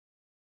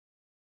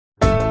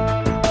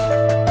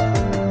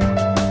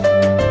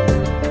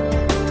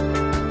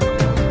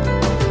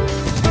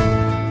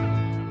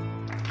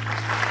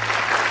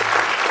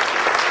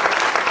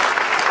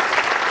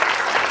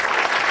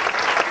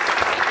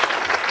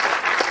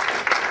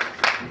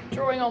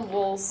Drawing on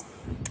walls.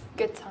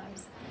 Good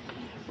times.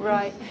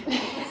 Right.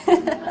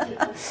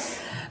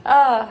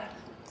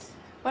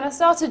 When I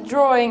started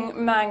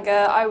drawing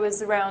manga, I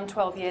was around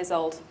 12 years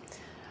old.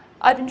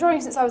 I'd been drawing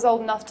since I was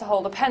old enough to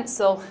hold a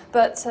pencil,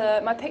 but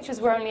my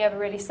pictures were only ever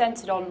really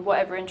centred on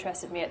whatever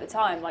interested me at the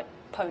time, like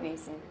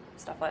ponies and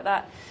stuff like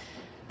that.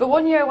 But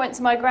one year I went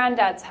to my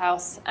granddad's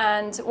house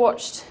and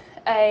watched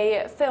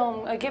a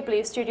film,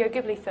 a Studio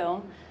Ghibli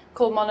film,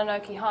 called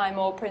Mononoke Hime,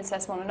 or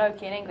Princess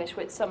Mononoke in English,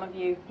 which some of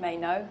you may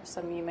know,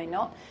 some of you may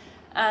not,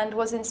 and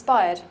was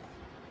inspired.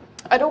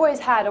 I'd always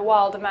had a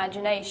wild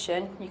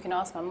imagination, you can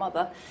ask my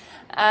mother,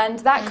 and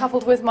that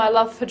coupled with my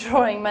love for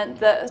drawing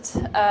meant that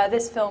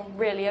this film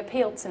really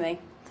appealed to me.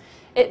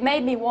 It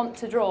made me want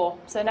to draw,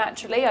 so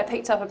naturally I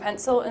picked up a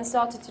pencil and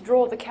started to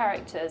draw the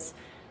characters,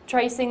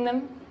 tracing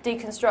them,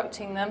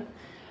 deconstructing them,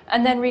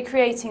 and then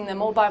recreating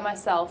them all by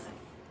myself.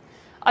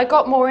 I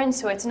got more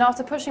into it, and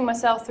after pushing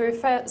myself through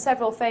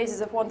several phases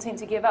of wanting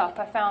to give up,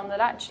 I found that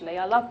actually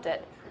I loved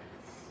it.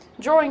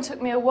 Drawing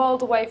took me a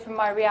world away from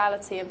my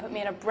reality and put me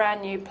in a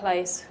brand new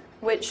place,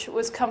 which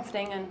was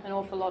comforting and an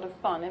awful lot of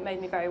fun. It made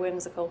me very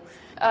whimsical.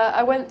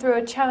 I went through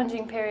a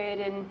challenging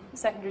period in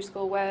secondary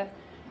school where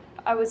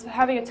I was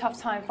having a tough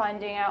time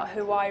finding out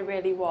who I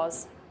really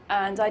was,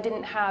 and I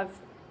didn't have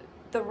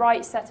the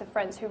right set of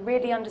friends who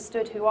really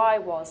understood who I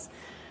was,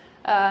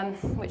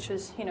 which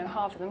was,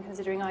 half of them,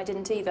 considering I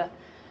didn't either.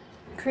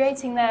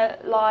 Creating their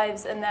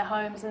lives and their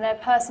homes and their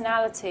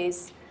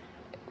personalities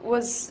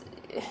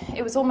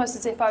it was almost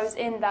as if I was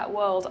in that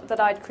world that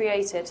I'd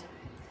created.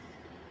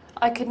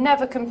 I could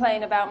never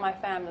complain about my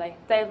family.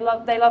 They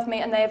love me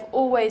and they have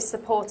always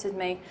supported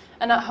me.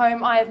 And at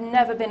home I have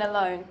never been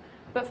alone.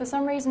 But for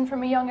some reason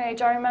from a young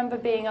age I remember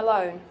being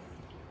alone.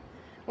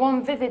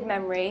 One vivid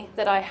memory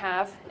that I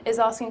have is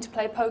asking to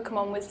play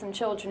Pokemon with some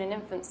children in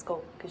infant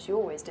school, because you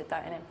always did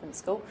that in infant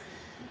school.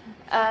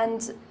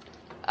 And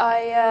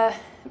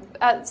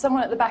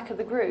someone at the back of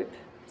the group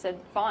said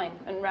fine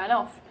and ran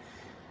off.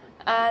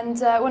 And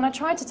when I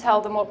tried to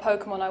tell them what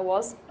Pokemon I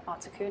was,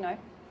 Articuno,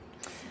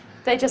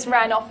 they just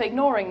ran off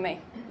ignoring me.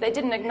 They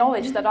didn't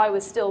acknowledge that I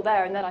was still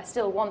there and that I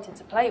still wanted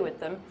to play with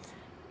them.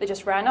 They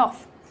just ran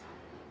off.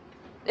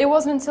 It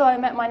wasn't until I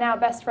met my now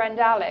best friend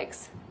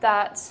Alex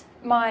that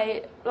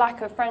my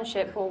lack of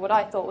friendship, or what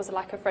I thought was a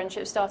lack of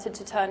friendship, started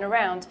to turn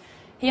around.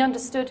 He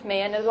understood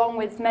me and, along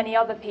with many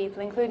other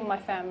people, including my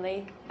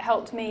family,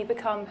 helped me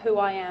become who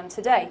I am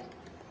today.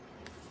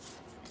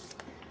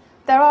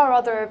 There are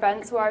other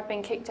events where I've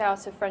been kicked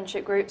out of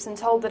friendship groups and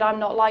told that I'm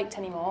not liked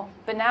anymore,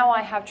 but now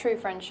I have true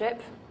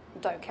friendship,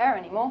 don't care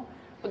anymore.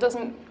 What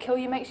doesn't kill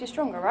you makes you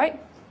stronger, right?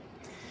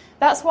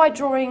 That's why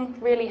drawing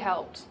really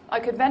helped. I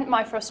could vent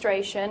my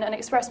frustration and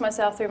express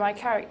myself through my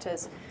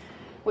characters,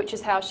 which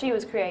is how she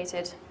was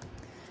created.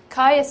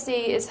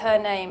 Kaiya is her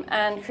name,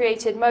 and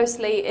created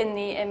mostly in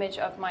the image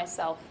of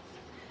myself.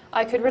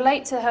 I could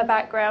relate to her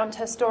background,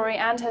 her story,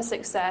 and her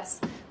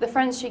success, the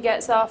friends she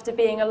gets after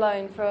being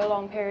alone for a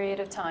long period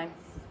of time.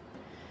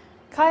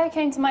 Kaiya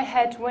came to my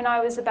head when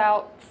I was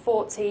about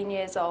 14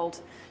 years old,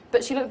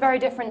 but she looked very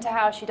different to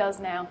how she does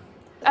now.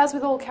 As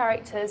with all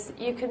characters,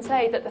 you can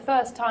say that the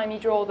first time you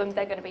draw them,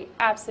 they're going to be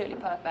absolutely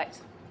perfect.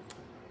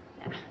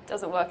 It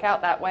doesn't work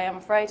out that way, I'm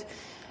afraid.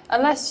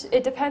 Unless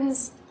it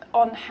depends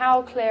on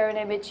how clear an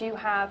image you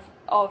have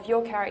of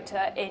your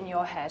character in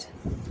your head.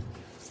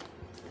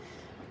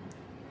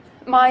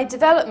 My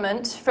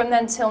development from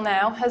then till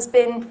now has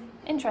been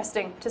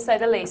interesting, to say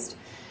the least.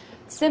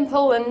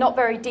 Simple and not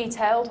very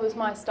detailed was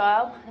my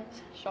style.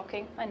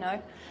 Shocking, I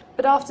know.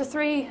 But after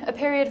a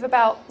period of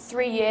about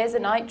 3 years a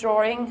night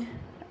drawing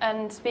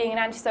and being an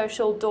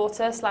antisocial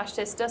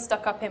daughter/sister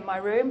stuck up in my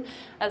room,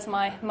 as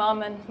my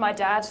mum and my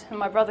dad and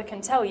my brother can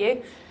tell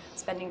you,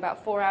 spending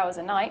about 4 hours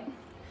a night.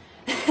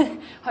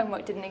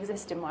 Homework didn't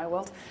exist in my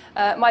world.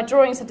 My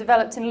drawings have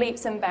developed in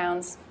leaps and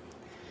bounds.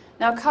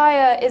 Now,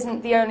 Kaiya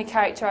isn't the only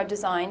character I've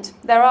designed.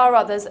 There are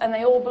others, and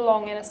they all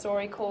belong in a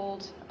story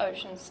called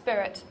Ocean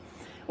Spirit,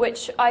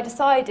 which I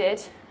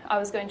decided I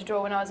was going to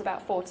draw when I was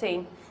about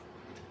 14.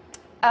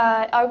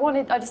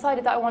 I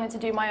decided that I wanted to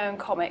do my own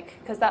comic,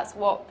 because that's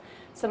what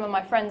some of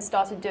my friends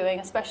started doing,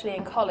 especially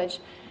in college.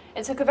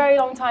 It took a very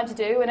long time to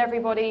do, and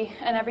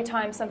every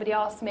time somebody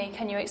asked me,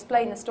 can you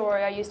explain the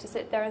story, I used to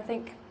sit there and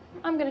think,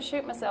 I'm going to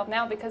shoot myself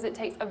now, because it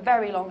takes a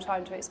very long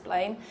time to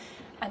explain,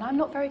 and I'm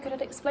not very good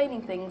at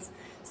explaining things.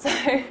 So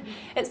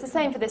it's the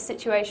same for this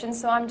situation,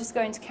 so I'm just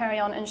going to carry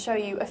on and show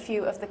you a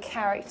few of the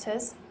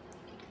characters.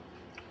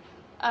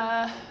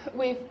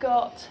 We've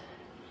got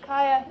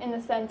Kaiya in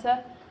the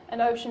centre,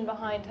 an ocean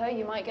behind her.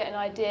 You might get an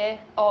idea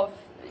of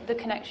the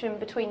connection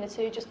between the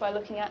two just by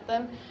looking at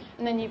them.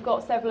 And then you've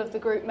got several of the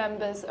group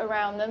members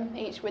around them,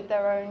 each with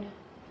their own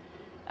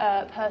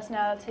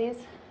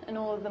personalities, and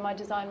all of them I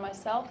designed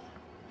myself.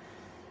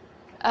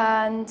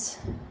 And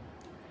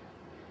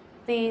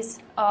these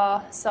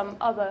are some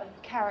other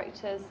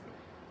characters.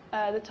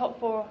 The top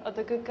 4 are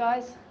the good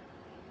guys,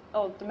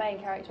 or the main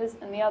characters,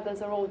 and the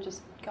others are all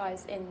just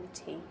guys in the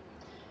team.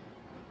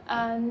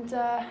 And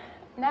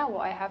now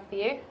what I have for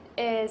you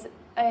is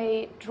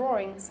a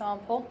drawing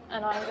sample,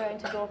 and I'm going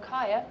to draw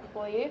Kaiya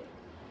for you.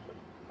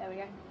 There we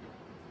go.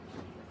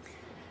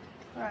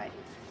 Right.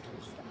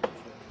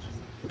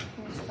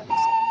 Can you just focus?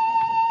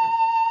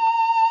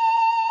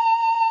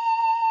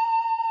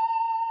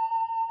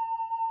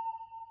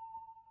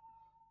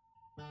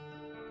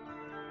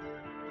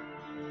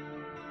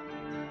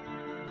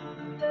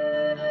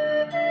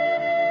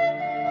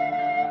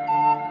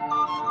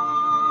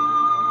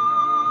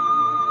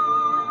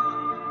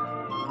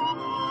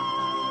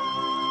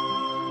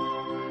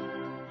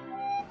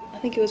 I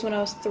think it was when I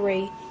was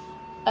 3.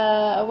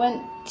 I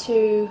went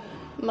to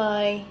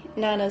my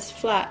nana's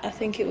flat. I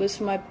think it was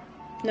for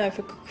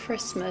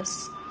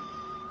Christmas,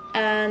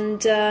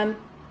 and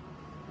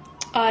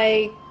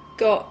I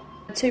got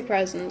 2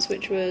 presents,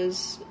 which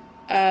was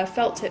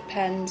felt tip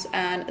pens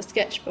and a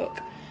sketchbook.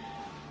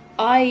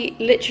 I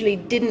literally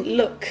didn't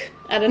look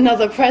at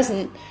another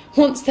present.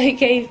 Once they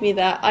gave me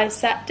that, I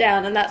sat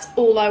down, and that's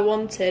all I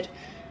wanted.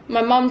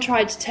 My mum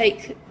tried to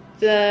take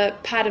the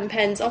pad and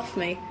pens off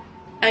me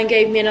and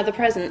gave me another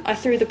present. I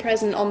threw the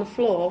present on the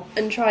floor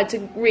and tried to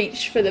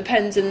reach for the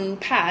pens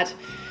and pad.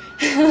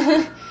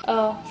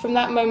 From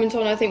that moment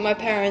on, I think my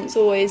parents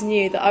always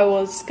knew that I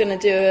was going to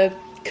do a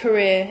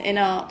career in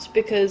art,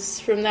 because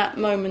from that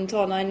moment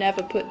on I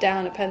never put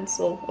down a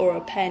pencil or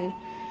a pen.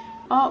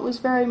 Art was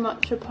very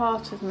much a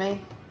part of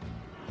me.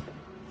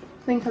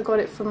 I think I got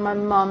it from my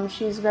mum.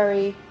 She's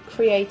very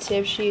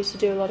creative. She used to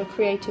do a lot of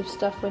creative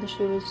stuff when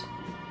she was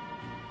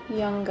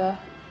younger.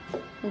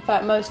 In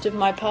fact, most of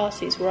my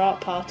parties were art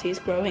parties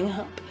growing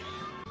up.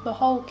 The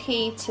whole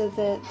key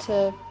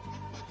to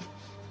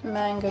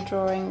manga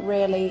drawing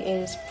really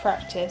is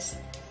practice.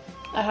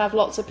 I have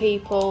lots of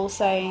people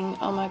saying,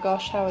 "Oh my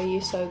gosh, how are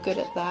you so good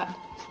at that?"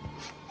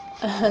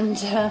 And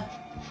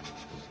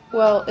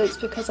well, it's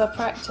because I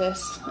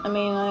practice. I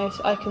mean,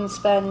 I can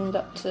spend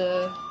up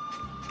to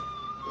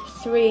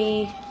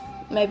 3,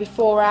 maybe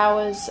 4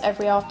 hours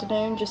every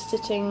afternoon just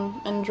sitting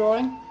and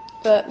drawing.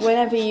 But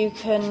whenever you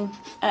can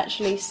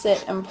actually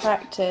sit and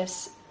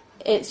practice,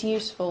 it's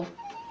useful.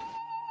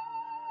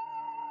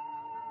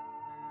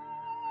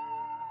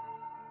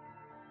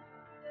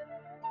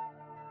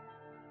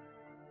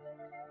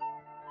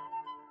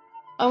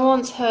 I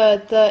once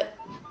heard that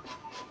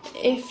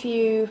if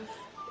you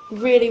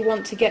really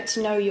want to get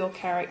to know your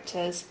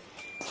characters,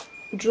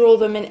 draw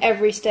them in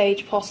every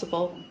stage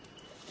possible.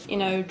 You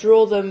know,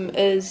 draw them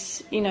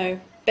as,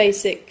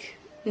 basic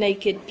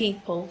naked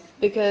people,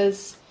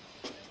 because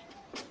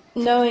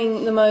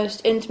knowing the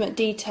most intimate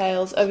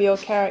details of your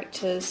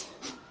characters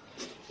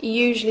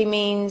usually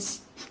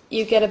means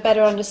you get a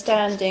better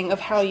understanding of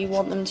how you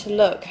want them to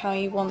look, how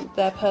you want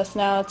their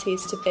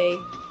personalities to be.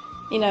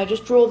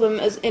 Just draw them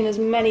in as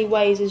many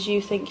ways as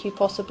you think you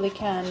possibly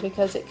can,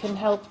 because it can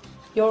help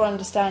your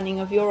understanding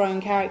of your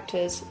own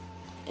characters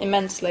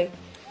immensely.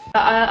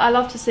 I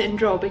love to sit and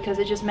draw because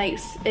it just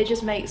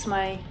makes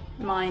my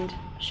mind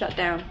shut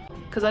down,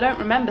 because I don't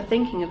remember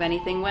thinking of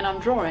anything when I'm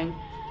drawing.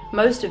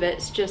 Most of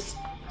it's just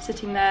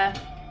sitting there.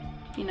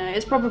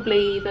 It's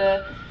probably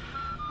the,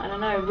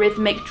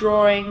 rhythmic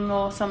drawing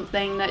or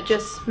something that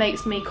just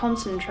makes me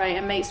concentrate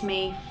and makes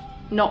me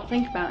not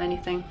think about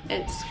anything.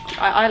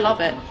 I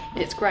love it.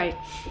 It's great.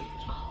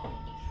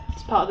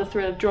 It's part of the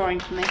thrill of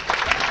drawing for me.